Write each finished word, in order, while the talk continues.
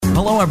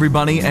Hello,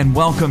 everybody, and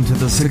welcome to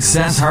the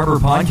Success Harbor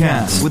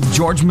Podcast with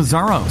George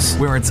Mazzaros,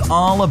 where it's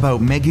all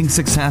about making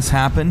success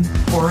happen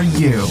for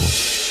you.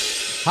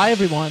 Hi,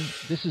 everyone.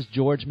 This is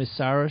George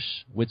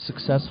Mazzaros with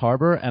Success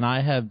Harbor, and I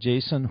have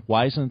Jason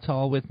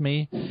Weisenthal with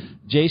me.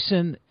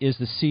 Jason is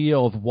the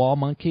CEO of Wall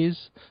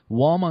Monkeys.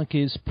 Wall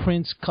Monkeys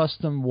prints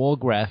custom wall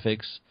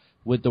graphics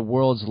with the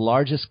world's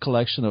largest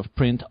collection of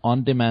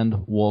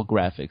print-on-demand wall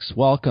graphics.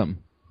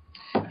 Welcome.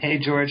 Hey,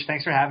 George.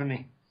 Thanks for having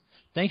me.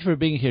 Thank you for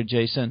being here,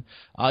 Jason.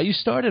 You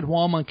started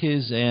Wall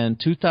Monkeys in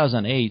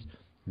 2008.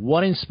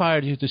 What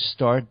inspired you to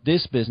start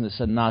this business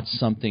and not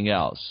something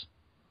else?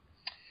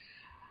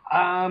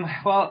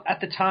 Well, at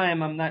the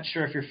time, I'm not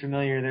sure if you're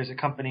familiar, there's a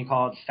company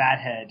called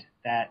Fathead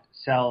that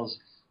sells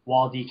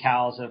wall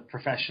decals of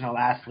professional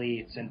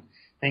athletes and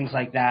things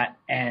like that.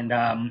 And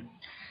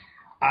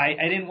I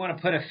didn't want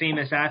to put a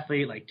famous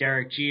athlete like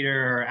Derek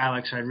Jeter or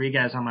Alex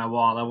Rodriguez on my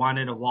wall. I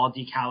wanted a wall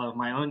decal of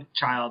my own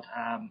child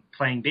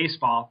playing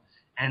baseball.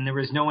 And there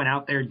was no one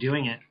out there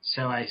doing it.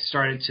 So I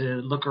started to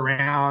look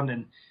around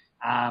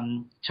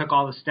and took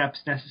all the steps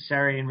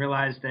necessary and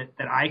realized that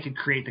I could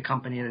create the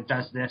company that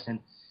does this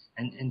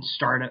and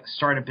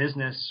start a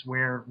business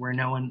where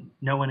no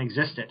one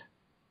existed.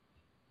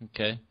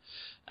 Okay.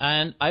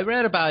 And I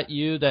read about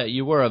you that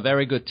you were a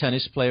very good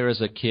tennis player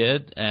as a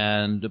kid.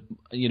 And,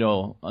 you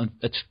know,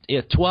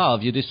 at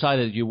 12, you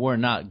decided you were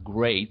not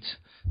great.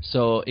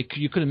 So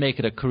you couldn't make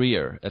it a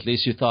career. At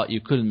least you thought you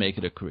couldn't make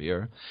it a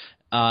career.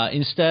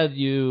 Instead,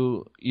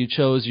 you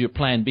chose your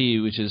plan B,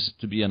 which is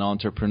to be an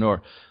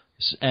entrepreneur.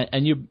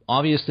 And you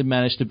obviously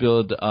managed to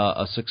build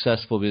a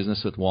successful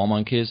business with Wall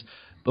Monkeys.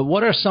 But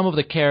what are some of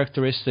the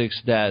characteristics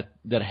that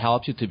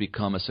help you to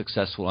become a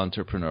successful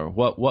entrepreneur?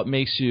 What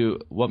makes you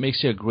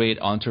a great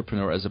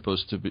entrepreneur as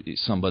opposed to be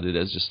somebody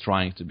that's just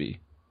trying to be?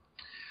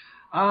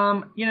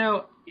 You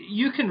know,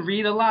 you can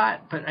read a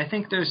lot, but I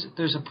think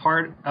there's a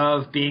part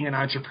of being an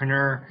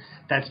entrepreneur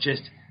that's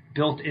just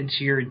built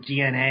into your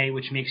DNA,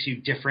 which makes you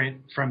different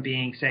from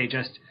being, say,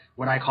 just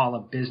what I call a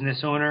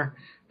business owner.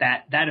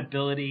 That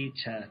ability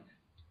to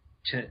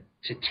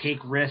take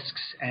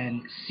risks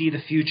and see the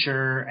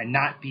future and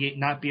not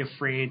be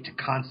afraid to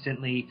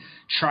constantly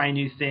try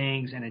new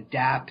things and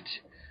adapt.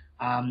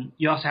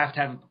 You also have to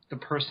have the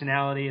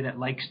personality that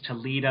likes to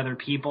lead other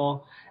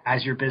people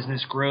as your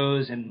business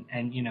grows,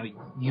 and you know,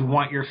 you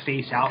want your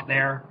face out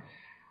there.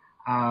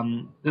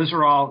 Those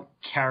are all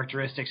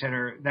characteristics that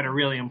are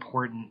really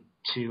important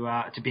to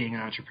being an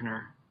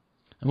entrepreneur.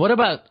 And what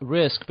about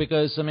risk?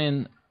 Because I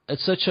mean,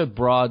 it's such a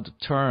broad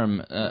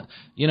term.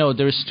 You know,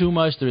 there's too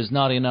much, there's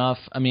not enough.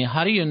 I mean,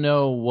 how do you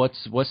know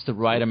what's the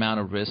right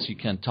amount of risk you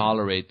can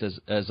tolerate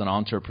as an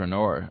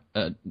entrepreneur?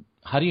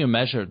 How do you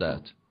measure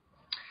that?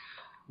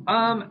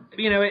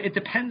 You know, it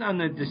depends on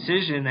the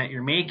decision that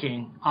you're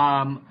making.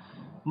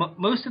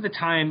 Most of the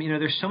time, you know,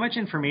 there's so much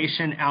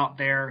information out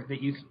there that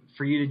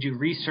for you to do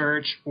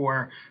research,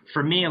 or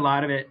for me, a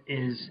lot of it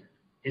is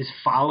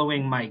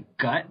following my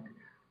gut.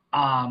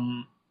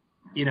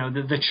 You know,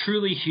 the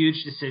truly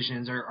huge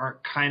decisions are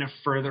kind of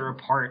further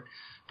apart.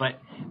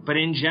 But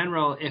in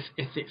general, if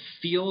it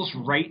feels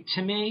right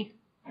to me,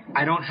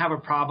 I don't have a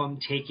problem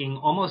taking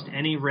almost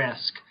any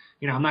risk.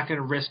 You know, I'm not going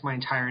to risk my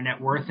entire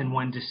net worth in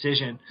one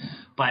decision.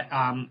 But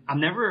I'm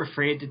never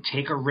afraid to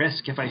take a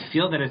risk if I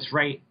feel that it's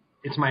right.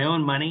 It's my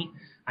own money.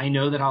 I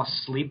know that I'll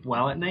sleep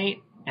well at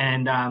night.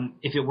 And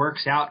if it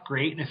works out,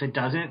 great. And if it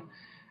doesn't,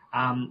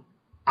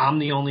 I'm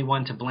the only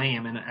one to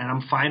blame, and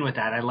I'm fine with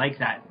that. I like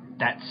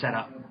that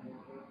setup.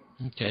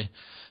 Okay.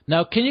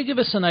 Now, can you give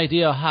us an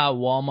idea of how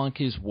Wall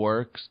Monkeys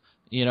works?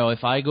 You know,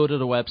 if I go to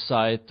the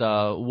website,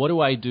 what do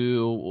I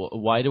do?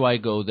 Why do I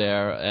go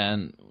there?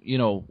 And, you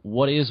know,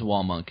 what is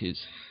Wall Monkeys?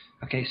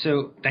 Okay,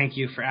 so thank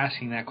you for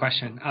asking that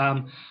question.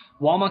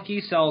 Wall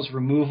Monkeys sells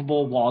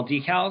removable wall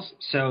decals.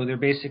 So they're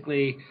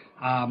basically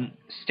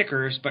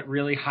stickers, but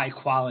really high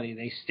quality.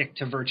 They stick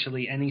to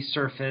virtually any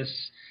surface.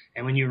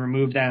 And when you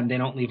remove them, they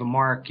don't leave a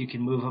mark. You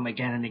can move them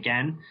again and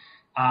again.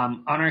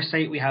 On our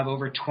site, we have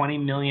over 20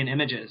 million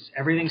images.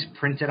 Everything's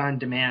printed on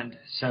demand.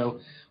 So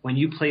when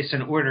you place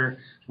an order,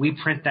 we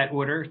print that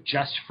order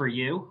just for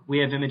you. We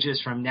have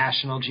images from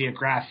National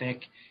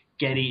Geographic,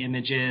 Getty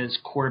Images,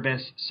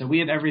 Corbis. So we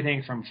have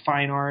everything from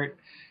fine art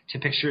to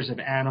pictures of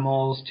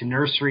animals to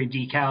nursery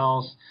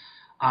decals.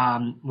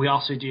 We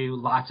also do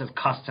lots of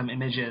custom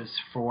images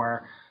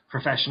for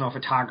professional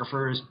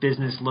photographers,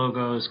 business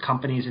logos,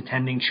 companies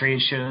attending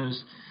trade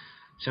shows.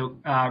 So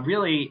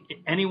really,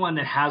 anyone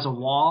that has a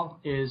wall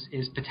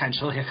is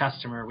potentially a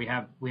customer. We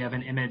have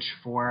an image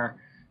for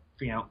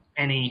you know,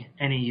 any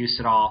use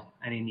at all,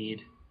 any need.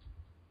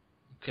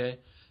 Okay.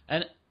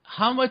 And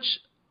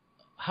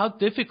how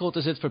difficult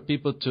is it for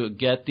people to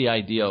get the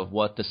idea of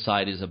what the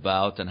site is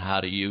about and how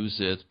to use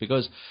it?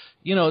 Because,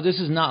 you know, this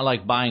is not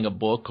like buying a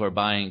book or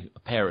buying a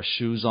pair of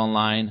shoes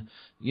online.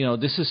 You know,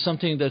 this is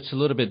something that's a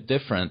little bit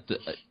different.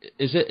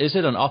 Is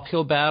it an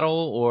uphill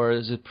battle, or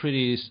is it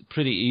pretty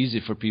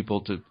easy for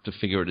people to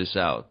figure this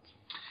out?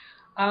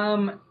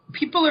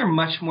 People are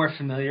much more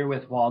familiar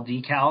with wall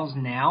decals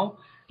now.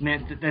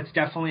 Man, that's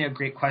definitely a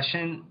great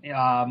question.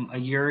 A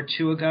year or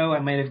two ago, I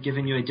might have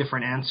given you a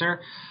different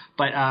answer,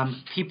 but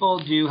people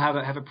do have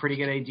a pretty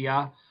good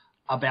idea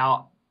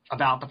about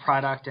the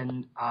product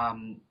and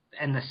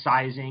the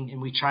sizing,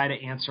 and we try to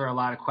answer a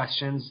lot of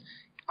questions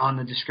on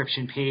the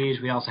description page.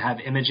 We also have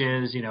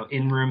images,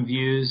 in-room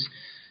views.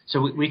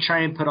 So we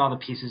try and put all the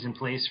pieces in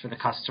place for the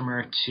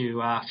customer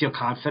to feel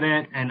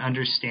confident and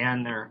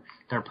understand their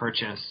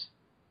purchase.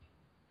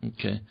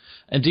 Okay.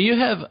 And do you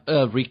have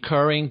a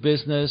recurring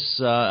business?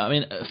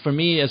 For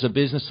me as a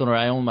business owner,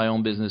 I own my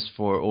own business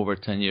for over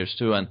 10 years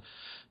too, and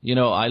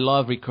I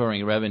love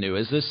recurring revenue.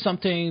 Is this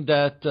something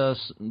that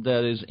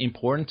is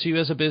important to you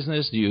as a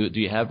business? Do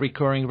you have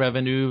recurring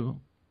revenue?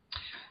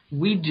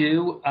 We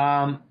do.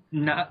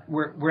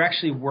 We're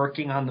actually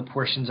working on the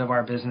portions of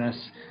our business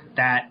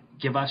that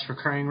give us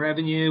recurring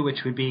revenue, which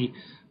would be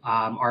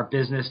our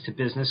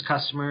business-to-business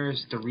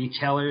customers, the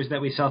retailers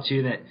that we sell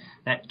to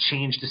that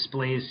change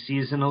displays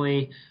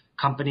seasonally,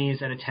 companies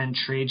that attend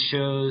trade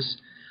shows.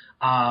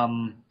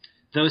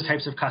 Those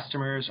types of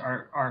customers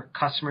are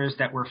customers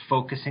that we're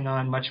focusing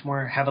on much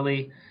more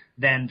heavily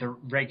than the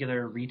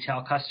regular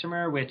retail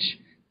customer, which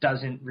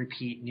doesn't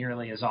repeat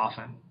nearly as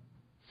often.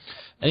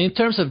 And in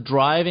terms of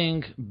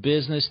driving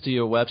business to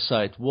your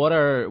website, what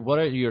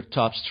are your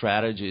top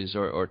strategies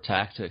or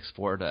tactics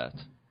for that?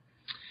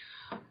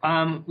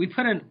 We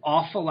put an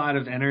awful lot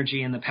of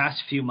energy in the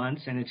past few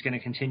months, and it's going to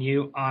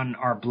continue on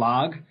our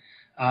blog.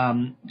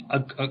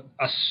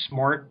 A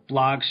smart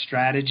blog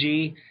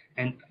strategy,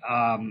 and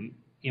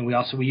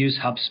we use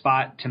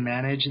HubSpot to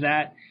manage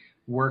that.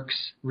 Works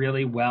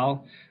really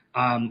well.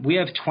 We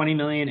have 20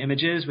 million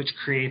images, which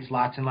creates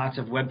lots and lots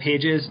of web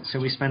pages. So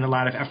we spend a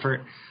lot of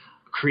effort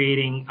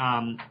creating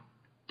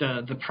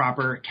the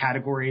proper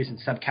categories and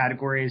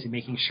subcategories and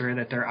making sure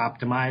that they're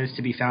optimized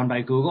to be found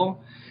by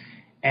Google.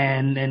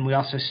 And then we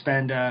also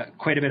spend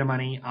quite a bit of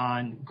money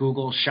on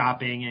Google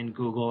Shopping and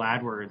Google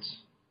AdWords.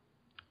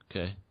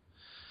 Okay.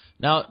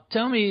 Now,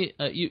 tell me,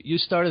 you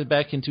started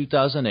back in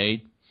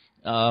 2008.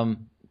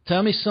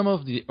 Tell me some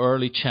of the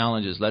early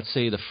challenges, let's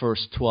say the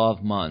first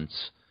 12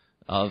 months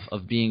of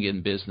being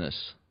in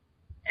business.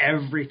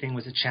 Everything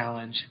was a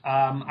challenge.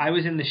 I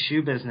was in the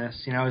shoe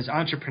business. I was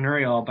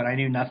entrepreneurial, but I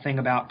knew nothing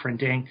about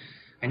printing.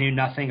 I knew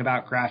nothing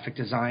about graphic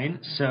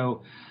design.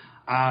 So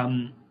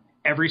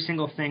every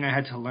single thing I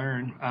had to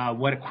learn,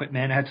 what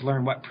equipment, I had to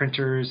learn what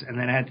printers, and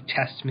then I had to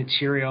test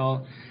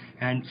material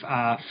and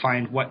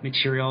find what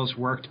materials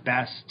worked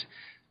best.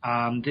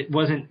 It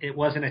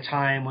wasn't a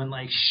time when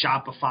like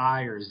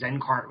Shopify or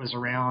ZenCart was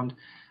around.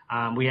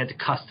 We had to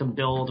custom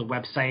build a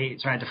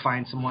website, so I had to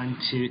find someone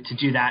to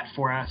do that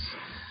for us.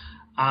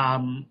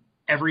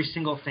 Every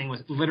single thing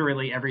was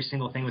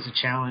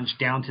a challenge,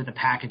 down to the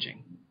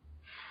packaging.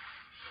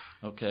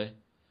 Okay.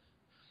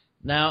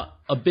 Now,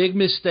 a big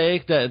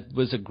mistake that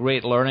was a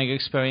great learning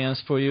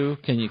experience for you.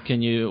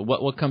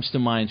 What comes to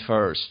mind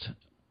first?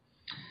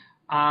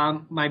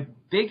 My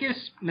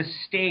biggest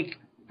mistake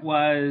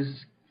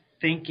was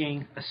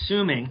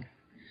assuming,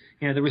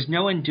 there was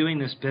no one doing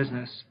this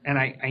business, and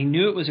I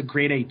knew it was a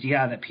great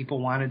idea that people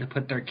wanted to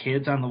put their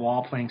kids on the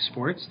wall playing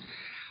sports.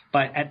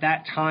 But at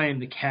that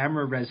time, the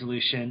camera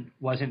resolution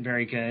wasn't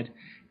very good,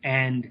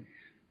 and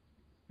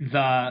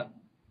the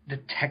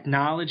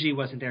technology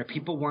wasn't there.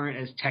 People weren't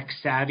as tech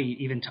savvy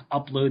even to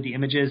upload the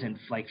images and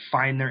like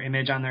find their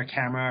image on their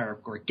camera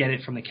or get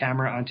it from the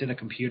camera onto the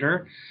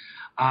computer.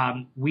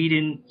 We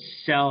didn't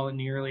sell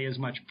nearly as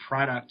much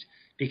product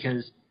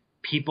because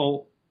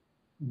people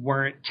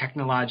weren't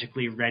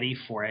technologically ready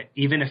for it,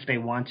 even if they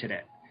wanted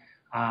it.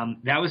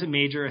 That was a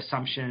major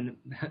assumption,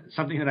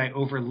 something that I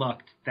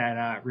overlooked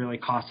that really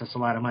cost us a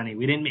lot of money.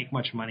 We didn't make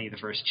much money the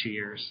first 2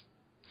 years.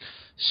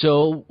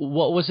 So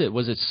what was it?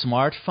 Was it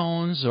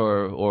smartphones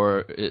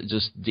or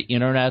just the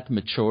internet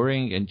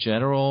maturing in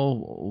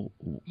general?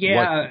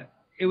 Yeah,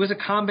 it was a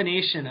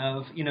combination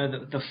of,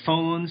 the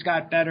phones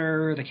got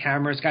better, the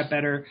cameras got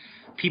better.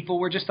 People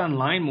were just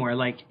online more,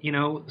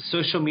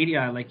 social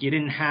media. You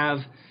didn't have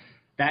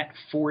that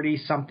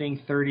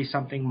 40-something,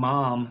 30-something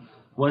mom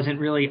wasn't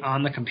really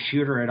on the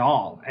computer at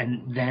all.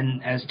 And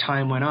then as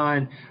time went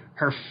on,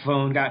 her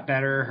phone got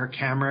better, her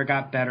camera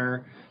got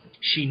better.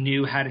 She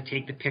knew how to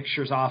take the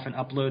pictures off and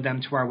upload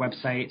them to our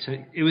website. So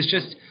it was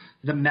just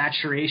the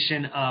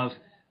maturation of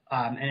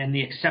and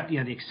the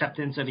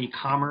acceptance of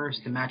e-commerce,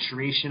 the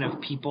maturation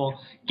of people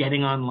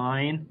getting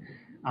online.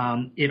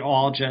 It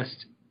all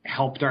just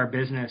helped our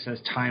business as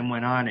time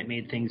went on. It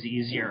made things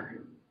easier.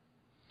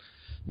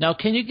 Now,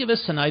 can you give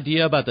us an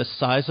idea about the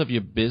size of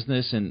your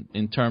business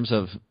in terms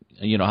of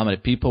how many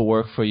people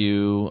work for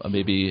you?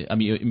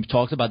 You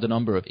talked about the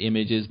number of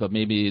images, but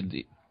maybe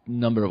the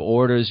number of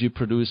orders you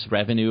produce,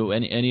 revenue,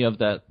 any of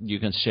that you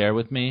can share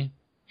with me?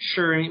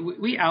 Sure.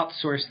 We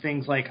outsource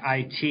things like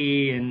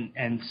IT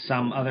and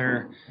some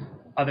other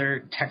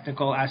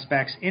technical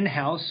aspects.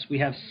 In-house, we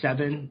have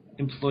 7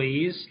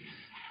 employees.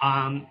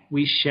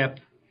 We ship,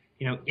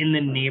 in the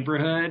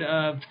neighborhood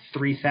of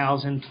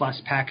 3,000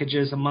 plus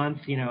packages a month.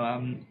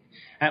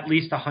 At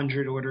least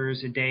 100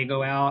 orders a day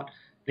go out.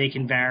 they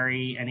can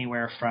vary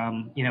anywhere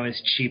from,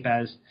 as cheap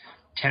as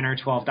 $10 or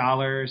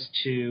 $12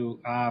 to,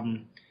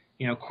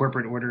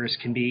 corporate orders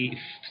can be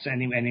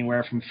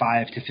anywhere from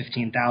 $5,000 to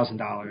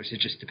 $15,000. It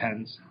just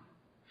depends.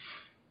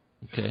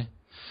 Okay.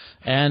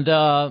 And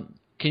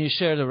can you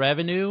share the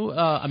revenue?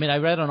 I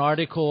read an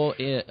article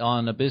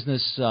on a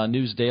Business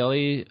News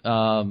Daily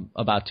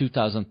about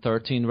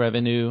 2013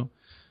 revenue.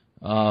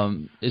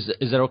 Is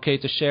it okay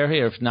to share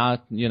here? If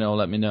not,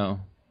 let me know.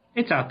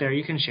 It's out there.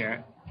 You can share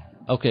it.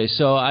 Okay,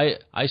 so I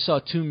saw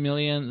 $2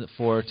 million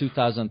for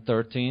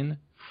 2013.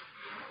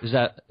 Is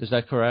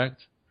that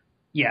correct?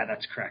 Yeah,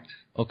 that's correct.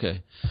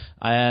 Okay,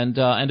 and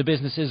the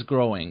business is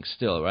growing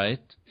still, right?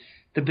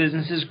 The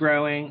business is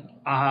growing.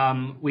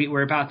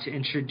 We're about to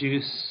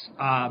introduce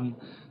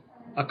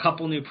a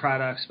couple new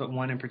products, but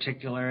one in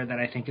particular that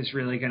I think is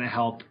really going to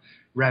help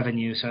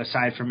revenue. So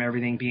aside from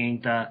everything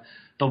being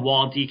the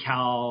wall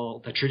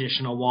decal, the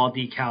traditional wall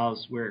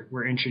decals,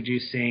 we're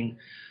introducing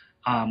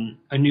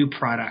a new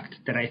product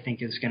that I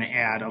think is going to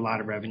add a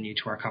lot of revenue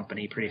to our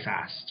company pretty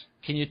fast.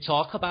 Can you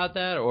talk about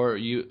that, or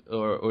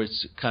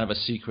it's kind of a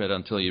secret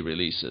until you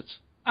release it?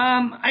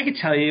 I could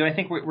tell you. I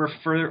think we're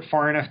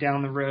far enough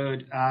down the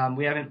road.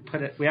 We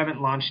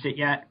haven't launched it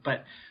yet,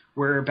 but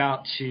we're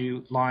about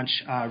to launch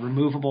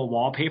removable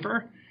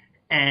wallpaper,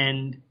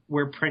 and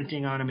we're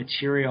printing on a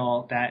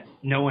material that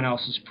no one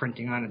else is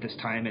printing on at this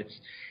time.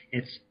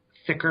 It's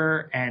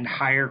thicker and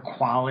higher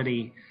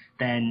quality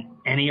than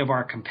any of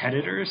our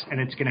competitors, and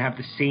it's going to have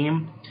the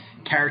same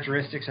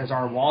characteristics as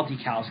our wall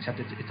decals, except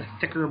it's a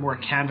thicker, more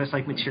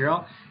canvas-like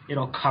material.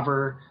 It'll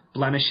cover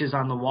blemishes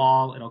on the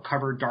wall. It'll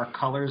cover dark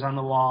colors on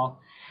the wall.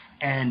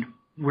 And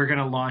we're going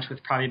to launch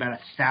with probably about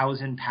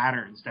 1,000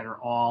 patterns that are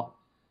all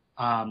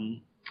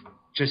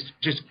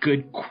just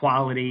good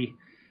quality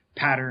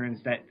patterns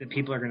that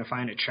people are going to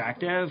find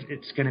attractive.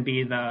 It's going to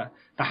be the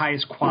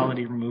highest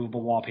quality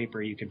removable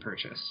wallpaper you can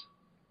purchase.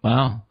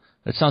 Wow.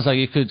 It sounds like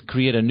you could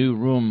create a new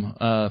room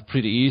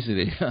pretty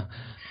easily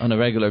on a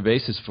regular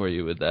basis for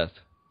you with that.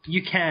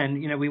 You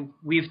can.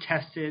 We've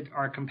tested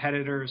our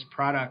competitors'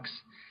 products,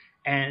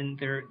 and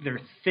they're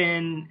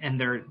thin,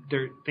 and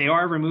they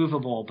are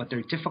removable, but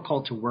they're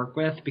difficult to work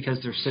with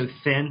because they're so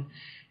thin.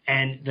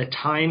 And the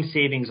time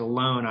savings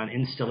alone on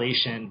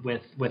installation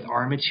with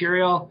our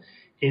material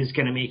is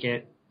going to make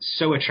it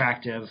so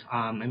attractive.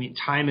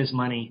 Time is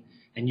money,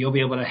 and you'll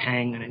be able to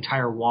hang an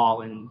entire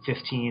wall in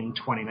 15,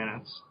 20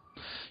 minutes.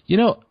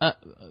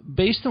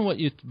 Based on what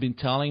you've been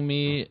telling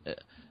me,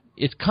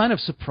 it's kind of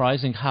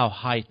surprising how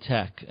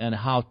high-tech and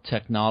how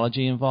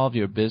technology involved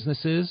your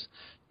business is.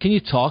 Can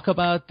you talk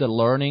about the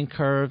learning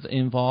curve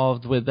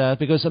involved with that?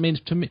 Because, to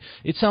me,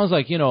 it sounds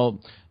like,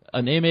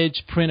 an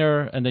image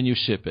printer and then you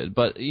ship it.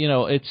 But,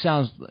 it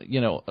sounds,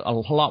 a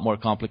lot more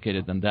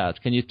complicated than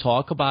that. Can you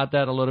talk about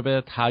that a little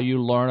bit, how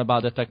you learn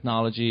about the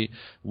technology,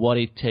 what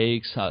it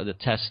takes, the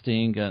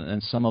testing,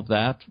 and some of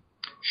that?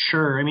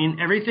 Sure.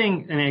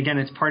 Everything, and again,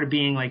 it's part of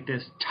being like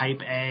this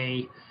type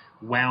A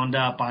wound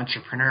up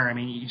entrepreneur.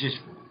 You just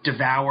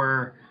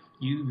devour,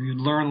 you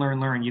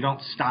learn. You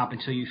don't stop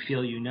until you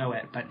feel you know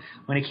it. But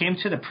when it came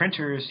to the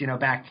printers,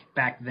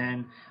 back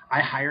then,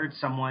 I hired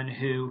someone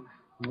who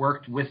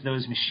worked with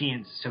those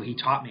machines. So he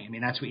taught me.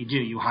 That's what you do.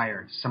 You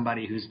hire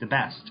somebody who's the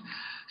best.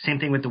 Same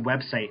thing with the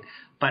website.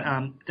 But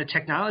the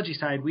technology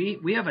side,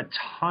 we have a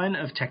ton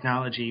of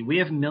technology. We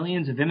have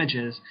millions of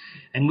images,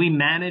 and we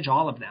manage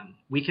all of them.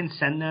 We can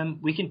send them.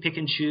 We can pick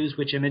and choose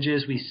which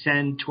images we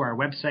send to our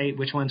website,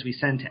 which ones we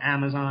send to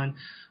Amazon,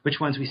 which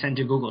ones we send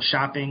to Google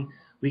Shopping.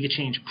 We could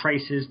change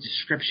prices,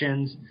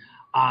 descriptions.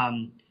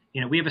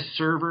 We have a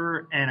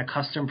server and a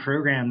custom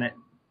program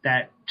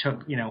that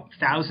took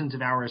thousands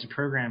of hours of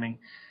programming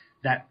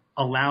that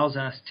allows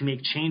us to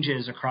make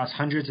changes across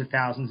hundreds of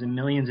thousands and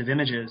millions of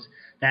images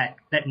that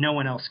no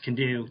one else can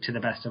do, to the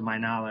best of my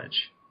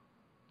knowledge.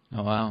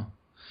 Oh, wow.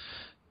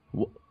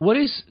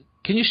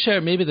 Can you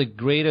share maybe the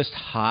greatest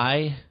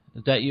high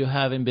that you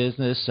have in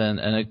business and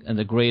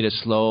the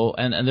greatest low?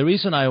 And the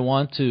reason I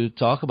want to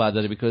talk about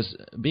that is because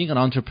being an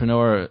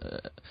entrepreneur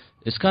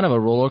is kind of a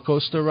roller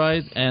coaster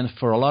ride, and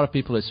for a lot of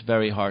people it's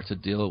very hard to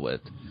deal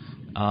with.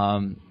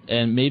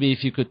 And maybe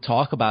if you could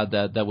talk about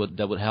that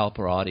would help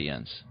our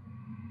audience.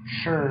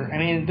 Sure.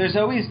 There's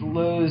always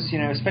lows,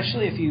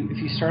 especially if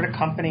you start a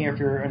company or if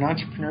you're an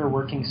entrepreneur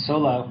working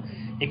solo,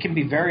 it can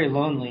be very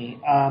lonely.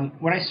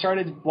 When I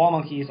started Wall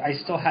Monkeys, I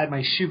still had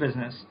my shoe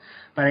business,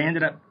 but I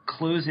ended up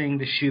closing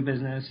the shoe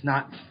business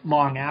not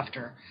long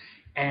after.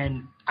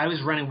 And I was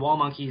running Wall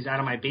Monkeys out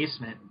of my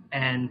basement.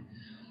 And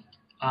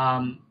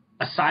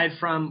aside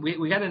from,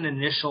 we got an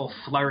initial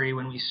flurry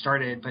when we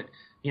started, but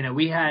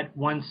we had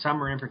one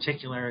summer in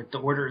particular, the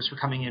orders were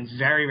coming in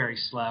very, very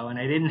slow, and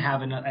I didn't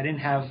have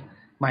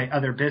my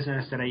other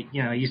business that I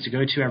used to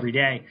go to every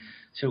day.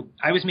 So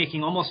I was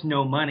making almost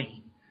no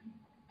money,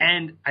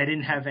 and I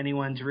didn't have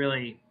anyone to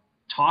really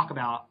talk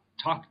about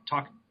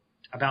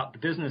the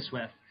business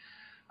with.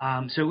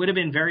 So it would have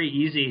been very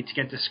easy to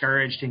get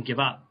discouraged and give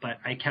up, but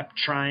I kept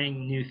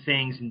trying new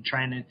things and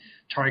trying to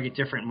target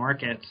different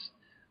markets.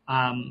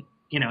 And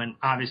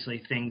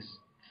obviously things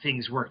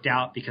things worked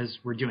out because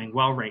we're doing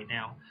well right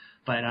now.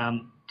 But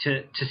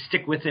to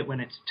stick with it when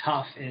it's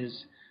tough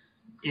is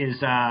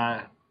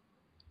a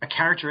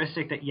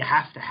characteristic that you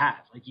have to have.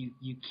 Like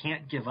you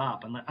can't give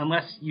up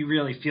unless you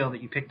really feel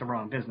that you picked the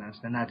wrong business.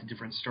 Then that's a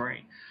different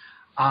story.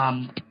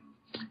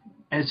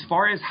 As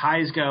far as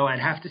highs go, I'd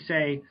have to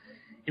say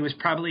it was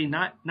probably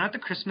not the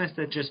Christmas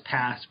that just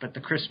passed, but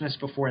the Christmas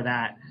before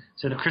that.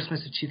 So the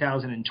Christmas of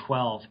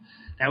 2012.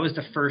 That was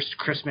the first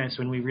Christmas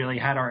when we really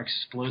had our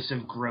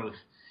explosive growth.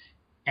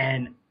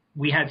 And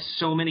we had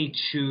so many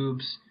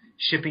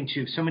shipping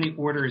tubes, so many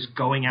orders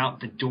going out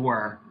the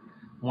door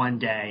one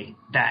day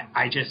that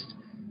I just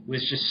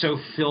was just so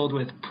filled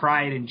with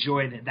pride and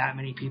joy that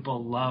many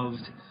people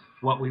loved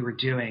what we were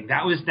doing.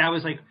 That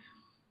was like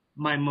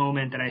my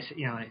moment that I said,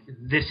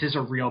 this is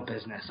a real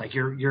business. Like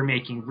you're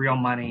making real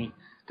money.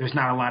 There's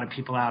not a lot of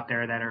people out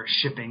there that are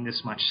shipping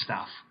this much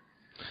stuff.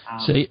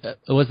 So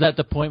was that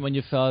the point when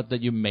you felt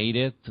that you made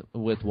it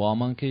with Wall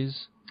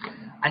Monkeys?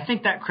 I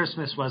think that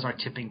Christmas was our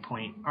tipping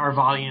point. Our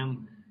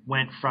volume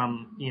went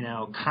from,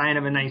 kind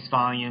of a nice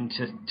volume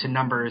to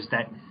numbers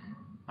that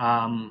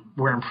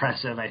were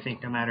impressive, I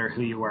think, no matter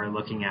who you are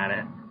looking at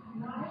it.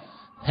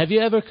 Have you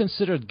ever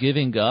considered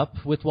giving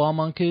up with Wall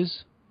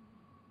Monkeys?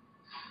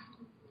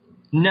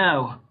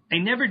 No, I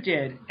never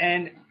did.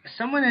 And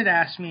someone had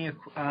asked me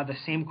the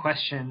same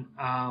question,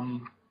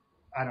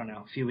 I don't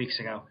know, a few weeks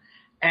ago.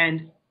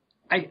 And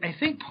I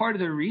think part of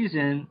the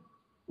reason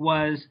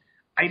was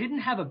I didn't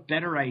have a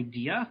better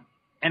idea,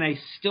 and I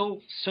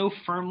still so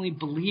firmly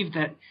believed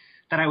that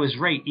I was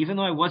right. Even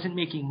though I wasn't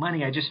making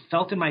money, I just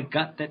felt in my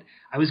gut that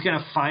I was going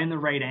to find the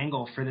right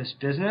angle for this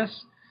business.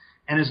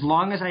 And as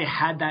long as I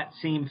had that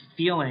same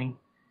feeling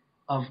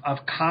of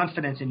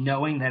confidence in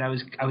knowing that I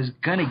was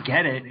going to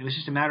get it, it was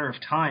just a matter of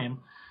time.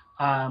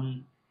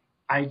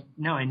 I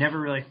never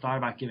really thought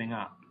about giving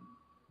up.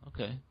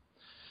 Okay.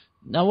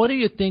 Now, what do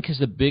you think is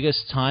the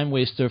biggest time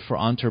waster for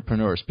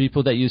entrepreneurs,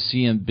 people that you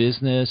see in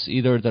business,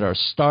 either that are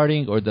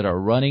starting or that are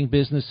running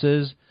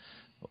businesses?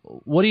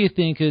 What do you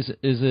think is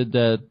it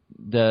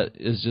that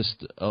is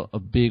just a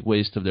big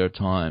waste of their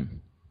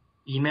time?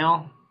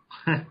 Email.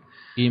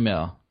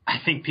 Email. I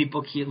think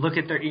people look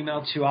at their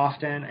email too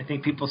often. I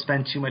think people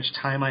spend too much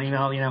time on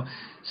email.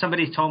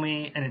 Somebody told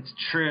me, and it's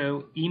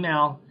true,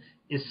 email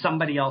is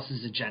somebody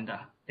else's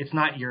agenda. It's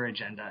not your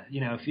agenda.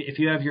 If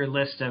you have your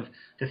list of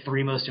the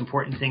 3 most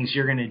important things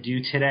you're going to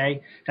do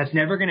today, that's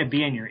never going to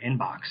be in your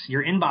inbox.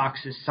 Your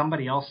inbox is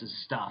somebody else's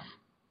stuff.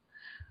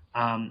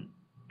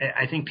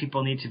 I think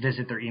people need to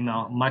visit their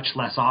email much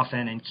less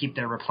often and keep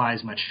their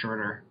replies much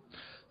shorter.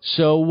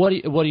 So what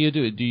do you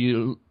do? Do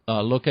you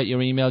look at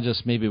your email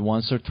just maybe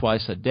once or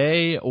twice a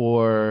day,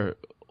 or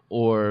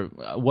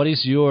what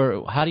is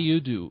how do you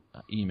do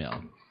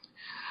email?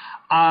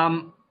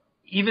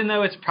 Even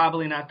though it's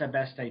probably not the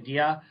best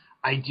idea,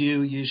 I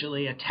do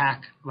usually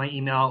attack my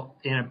email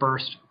in a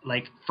burst,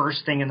 like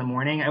first thing in the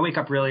morning. I wake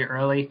up really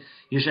early.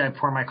 Usually I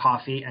pour my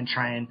coffee and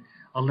try and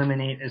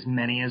eliminate as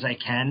many as I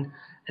can.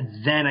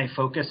 And then I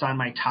focus on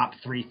my top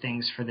 3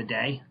 things for the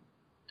day.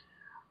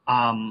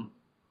 I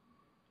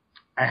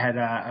had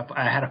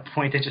a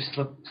point that just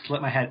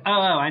slipped my head. Oh,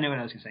 I know what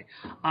I was going to say.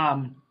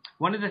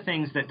 One of the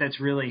things that's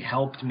really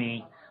helped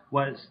me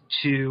was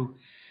to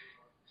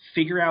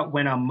figure out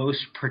when I'm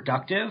most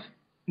productive,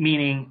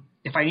 meaning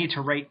if I need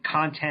to write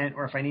content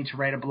or if I need to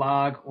write a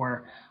blog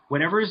or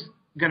whatever's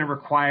going to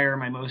require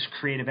my most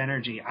creative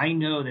energy, I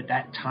know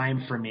that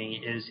time for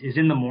me is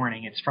in the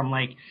morning. It's from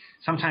like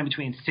sometime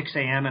between 6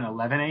 a.m. and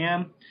 11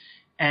 a.m.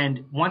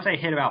 And once I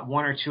hit about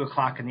 1 or 2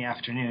 o'clock in the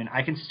afternoon,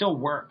 I can still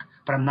work,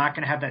 but I'm not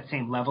going to have that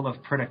same level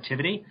of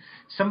productivity.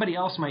 Somebody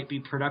else might be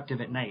productive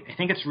at night. I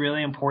think it's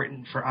really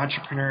important for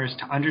entrepreneurs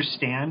to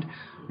understand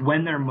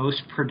when they're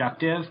most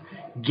productive,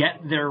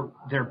 get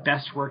their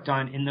best work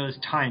done in those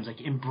times,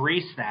 like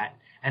embrace that,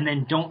 and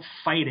then don't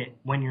fight it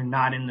when you're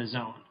not in the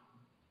zone.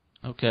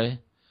 Okay.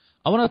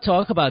 I want to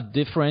talk about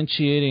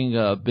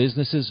differentiating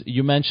businesses.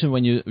 You mentioned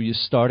when you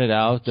started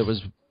out, there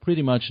was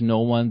pretty much no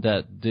one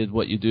that did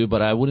what you do,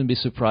 but I wouldn't be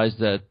surprised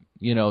that,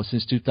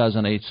 since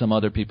 2008, some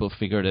other people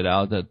figured it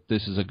out that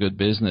this is a good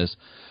business.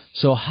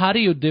 So how do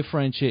you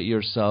differentiate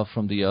yourself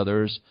from the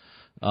others?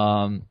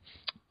 Online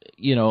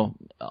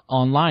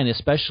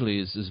especially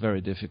is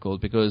very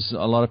difficult because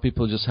a lot of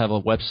people just have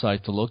a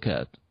website to look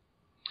at.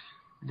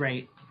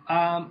 Right.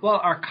 Well,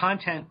 our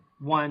content,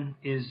 one,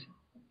 is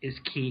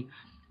key.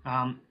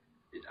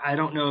 I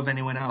don't know of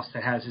anyone else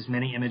that has as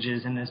many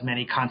images and as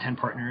many content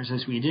partners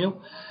as we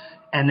do.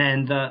 And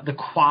then the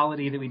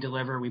quality that we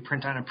deliver, we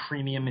print on a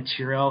premium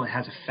material. It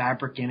has a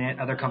fabric in it.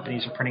 Other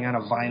companies are printing on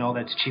a vinyl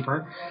that's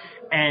cheaper.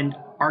 And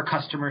our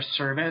customer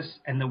service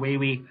and the way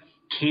we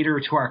cater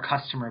to our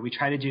customer, we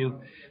try to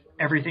do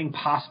everything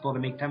possible to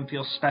make them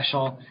feel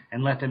special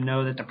and let them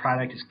know that the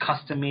product is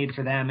custom made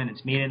for them and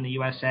it's made in the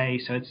USA.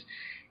 So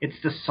it's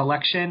the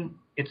selection,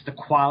 it's the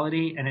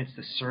quality, and it's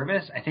the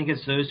service. I think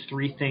it's those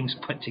 3 things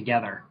put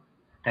together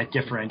that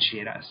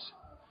differentiate us.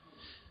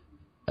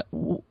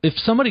 If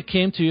somebody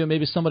came to you,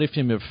 maybe somebody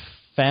from your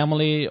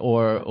family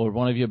or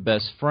one of your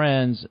best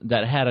friends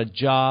that had a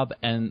job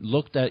and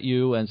looked at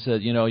you and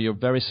said, you're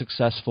very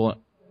successful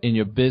in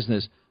your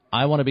business,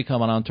 I want to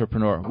become an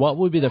entrepreneur, what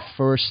would be the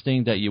first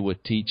thing that you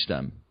would teach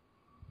them?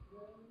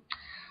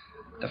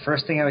 The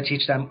first thing I would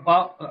teach them,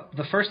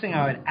 the first thing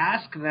I would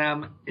ask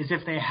them is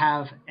if they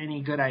have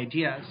any good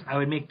ideas. I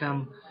would make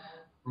them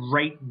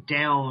write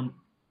down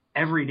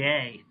every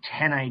day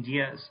 10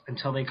 ideas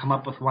until they come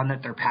up with one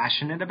that they're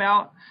passionate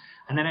about.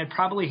 And then I'd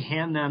probably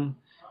hand them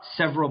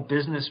several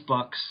business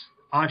books,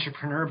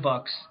 entrepreneur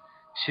books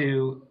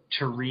to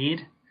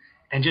read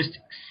and just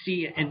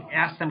see and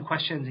ask them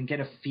questions and get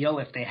a feel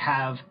if they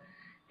have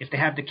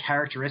the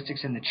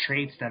characteristics and the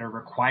traits that are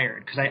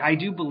required. Because I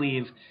do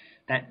believe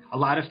that a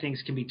lot of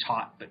things can be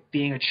taught, but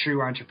being a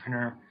true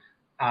entrepreneur,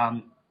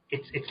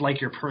 it's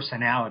like your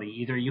personality.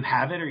 Either you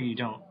have it or you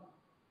don't.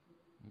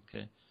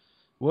 Okay.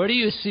 Where do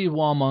you see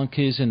Wall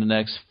Monkeys in the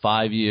next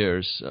 5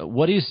 years?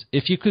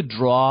 If you could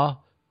draw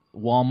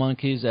Wall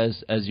Monkeys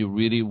as you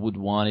really would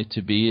want it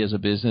to be as a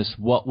business,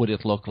 what would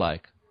it look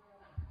like?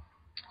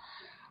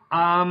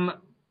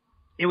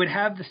 It would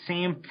have the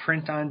same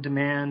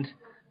print-on-demand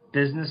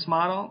business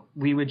model.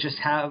 We would just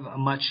have a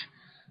much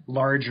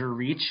larger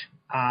reach.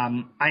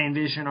 I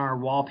envision our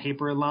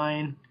wallpaper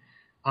line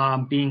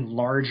being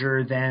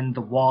larger than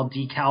the wall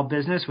decal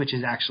business, which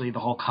is actually the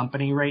whole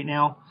company right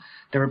now.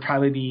 There would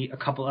probably be a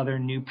couple other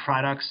new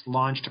products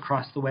launched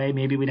across the way.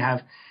 Maybe we'd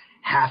have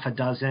half a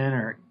dozen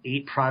or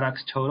 8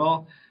 products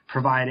total,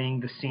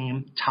 providing the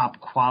same top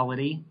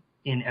quality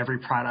in every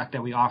product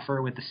that we offer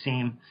with the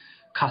same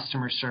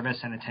customer service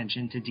and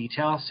attention to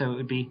detail. So it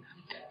would be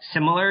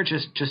similar,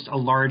 just a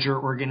larger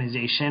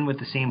organization with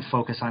the same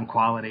focus on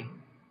quality.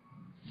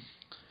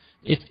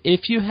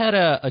 If you had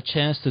a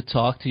chance to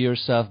talk to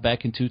yourself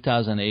back in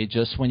 2008,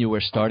 just when you were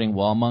starting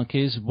Wall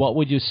Monkeys, what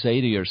would you say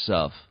to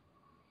yourself?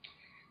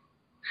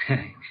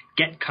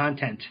 Get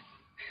content.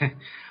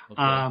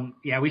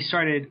 Okay. We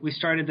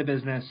started the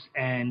business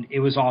and it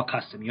was all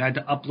custom. You had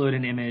to upload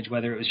an image,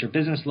 whether it was your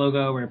business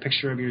logo or a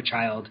picture of your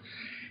child,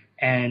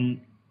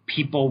 and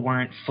people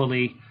weren't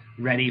fully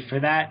ready for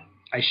that.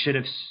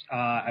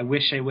 I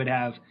wish I would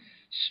have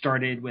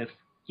started with,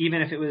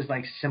 even if it was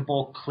like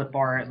simple clip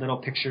art, little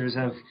pictures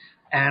of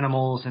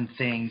animals and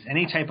things,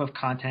 any type of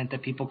content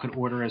that people could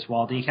order as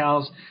wall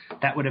decals,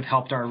 that would have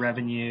helped our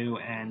revenue,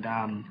 and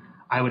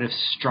I would have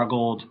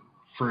struggled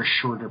for a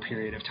shorter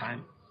period of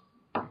time.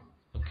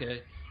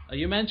 Okay.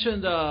 You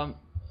mentioned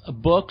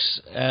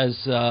books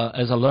as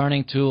a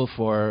learning tool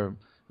for,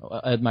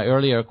 at my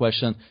earlier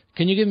question.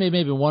 Can you give me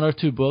maybe 1 or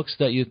 2 books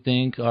that you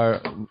think were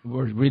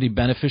really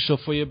beneficial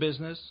for your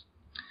business?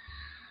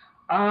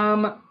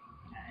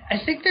 I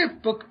think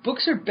that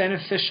books are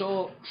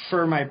beneficial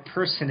for my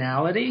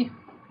personality.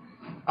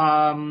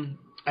 I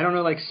don't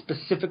know, like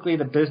specifically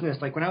the business.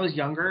 Like when I was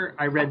younger,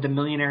 I read The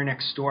Millionaire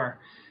Next Door,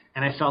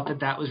 and I felt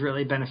that was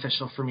really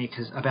beneficial for me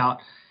because about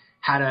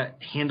how to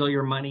handle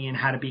your money and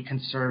how to be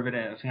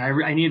conservative. And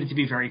I needed to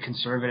be very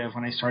conservative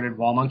when I started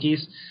Wall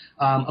Monkeys.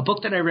 A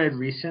book that I read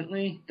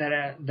recently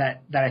that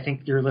I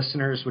think your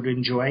listeners would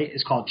enjoy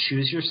is called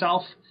Choose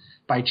Yourself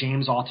by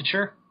James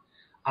Altucher.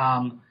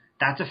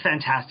 That's a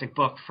fantastic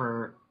book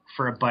for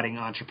a budding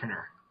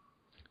entrepreneur.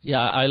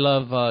 Yeah, I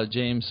love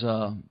James'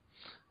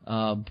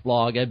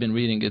 blog. I've been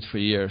reading it for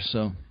years,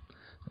 so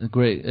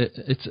great.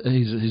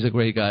 He's a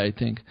great guy, I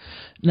think.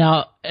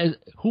 Now,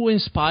 who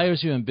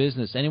inspires you in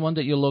business? Anyone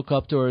that you look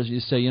up to, or you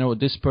say,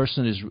 this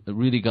person has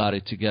really got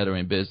it together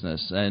in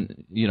business?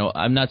 And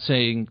I'm not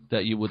saying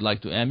that you would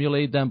like to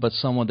emulate them, but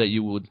someone that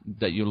you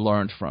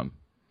learned from.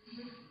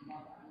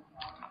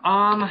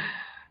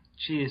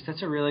 Geez,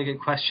 that's a really good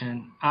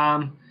question.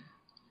 Tony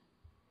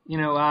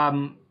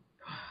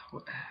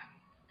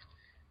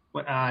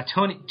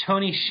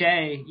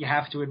Hsieh, you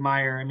have to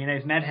admire. I mean,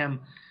 I've met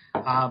him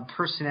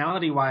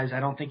personality-wise. I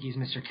don't think he's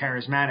Mr.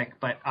 Charismatic,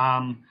 but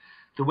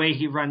the way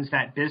he runs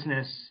that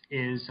business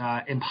is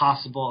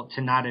impossible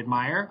to not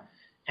admire,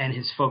 and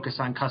his focus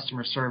on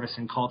customer service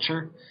and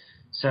culture.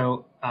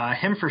 So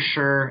him for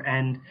sure.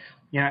 And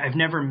I've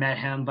never met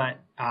him, but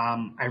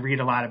I read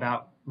a lot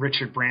about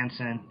Richard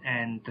Branson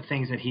and the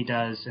things that he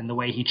does and the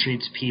way he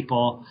treats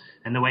people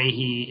and the way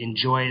he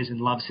enjoys and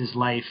loves his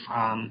life.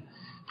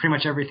 Pretty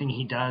much everything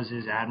he does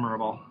is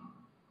admirable.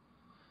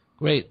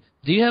 Great.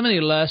 Do you have any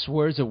last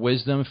words of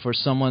wisdom for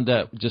someone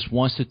that just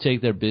wants to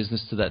take their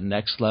business to that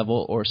next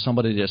level, or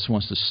somebody that just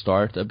wants to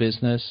start a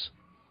business?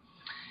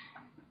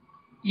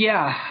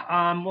 Yeah.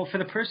 Well, for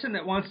the person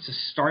that wants to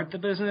start the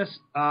business,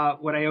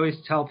 what I always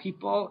tell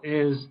people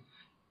is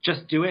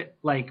just do it.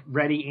 Like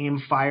ready, aim,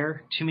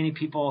 fire. Too many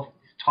people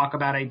talk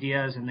about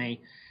ideas and they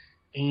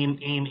aim,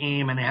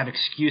 and they have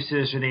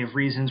excuses or they have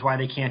reasons why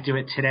they can't do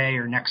it today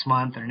or next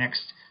month or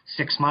next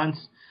 6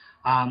 months.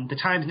 The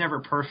time's never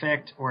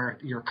perfect, or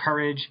your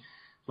courage.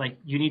 Like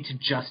you need to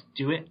just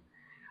do it.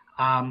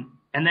 And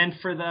then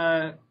for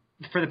the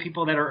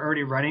people that are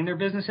already running their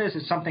businesses,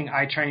 it's something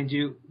I try and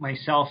do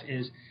myself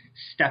is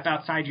step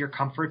outside your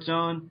comfort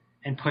zone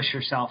and push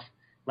yourself.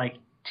 Like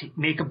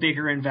make a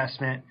bigger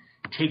investment,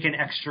 take an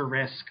extra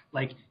risk.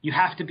 Like, you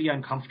have to be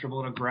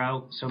uncomfortable to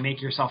grow, so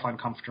make yourself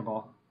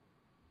uncomfortable.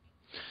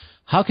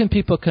 How can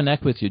people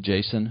connect with you,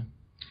 Jason?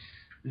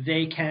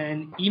 They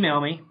can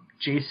email me,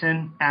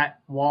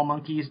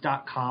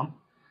 jason@wallmonkeys.com.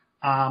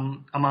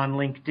 I'm on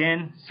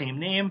LinkedIn, same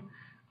name.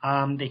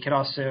 They could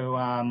also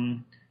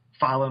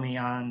follow me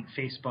on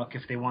Facebook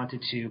if they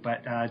wanted to,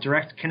 but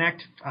direct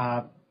connect,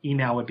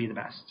 email would be the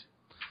best.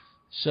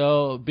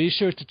 So be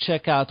sure to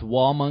check out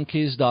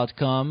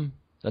wallmonkeys.com.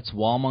 That's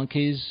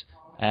wallmonkeys.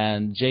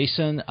 And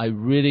Jason, I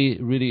really,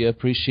 really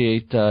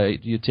appreciate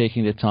you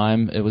taking the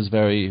time. It was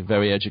very,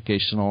 very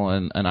educational,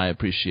 and I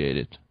appreciate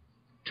it.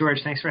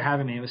 George, thanks for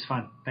having me. It was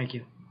fun. Thank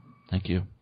you. Thank you.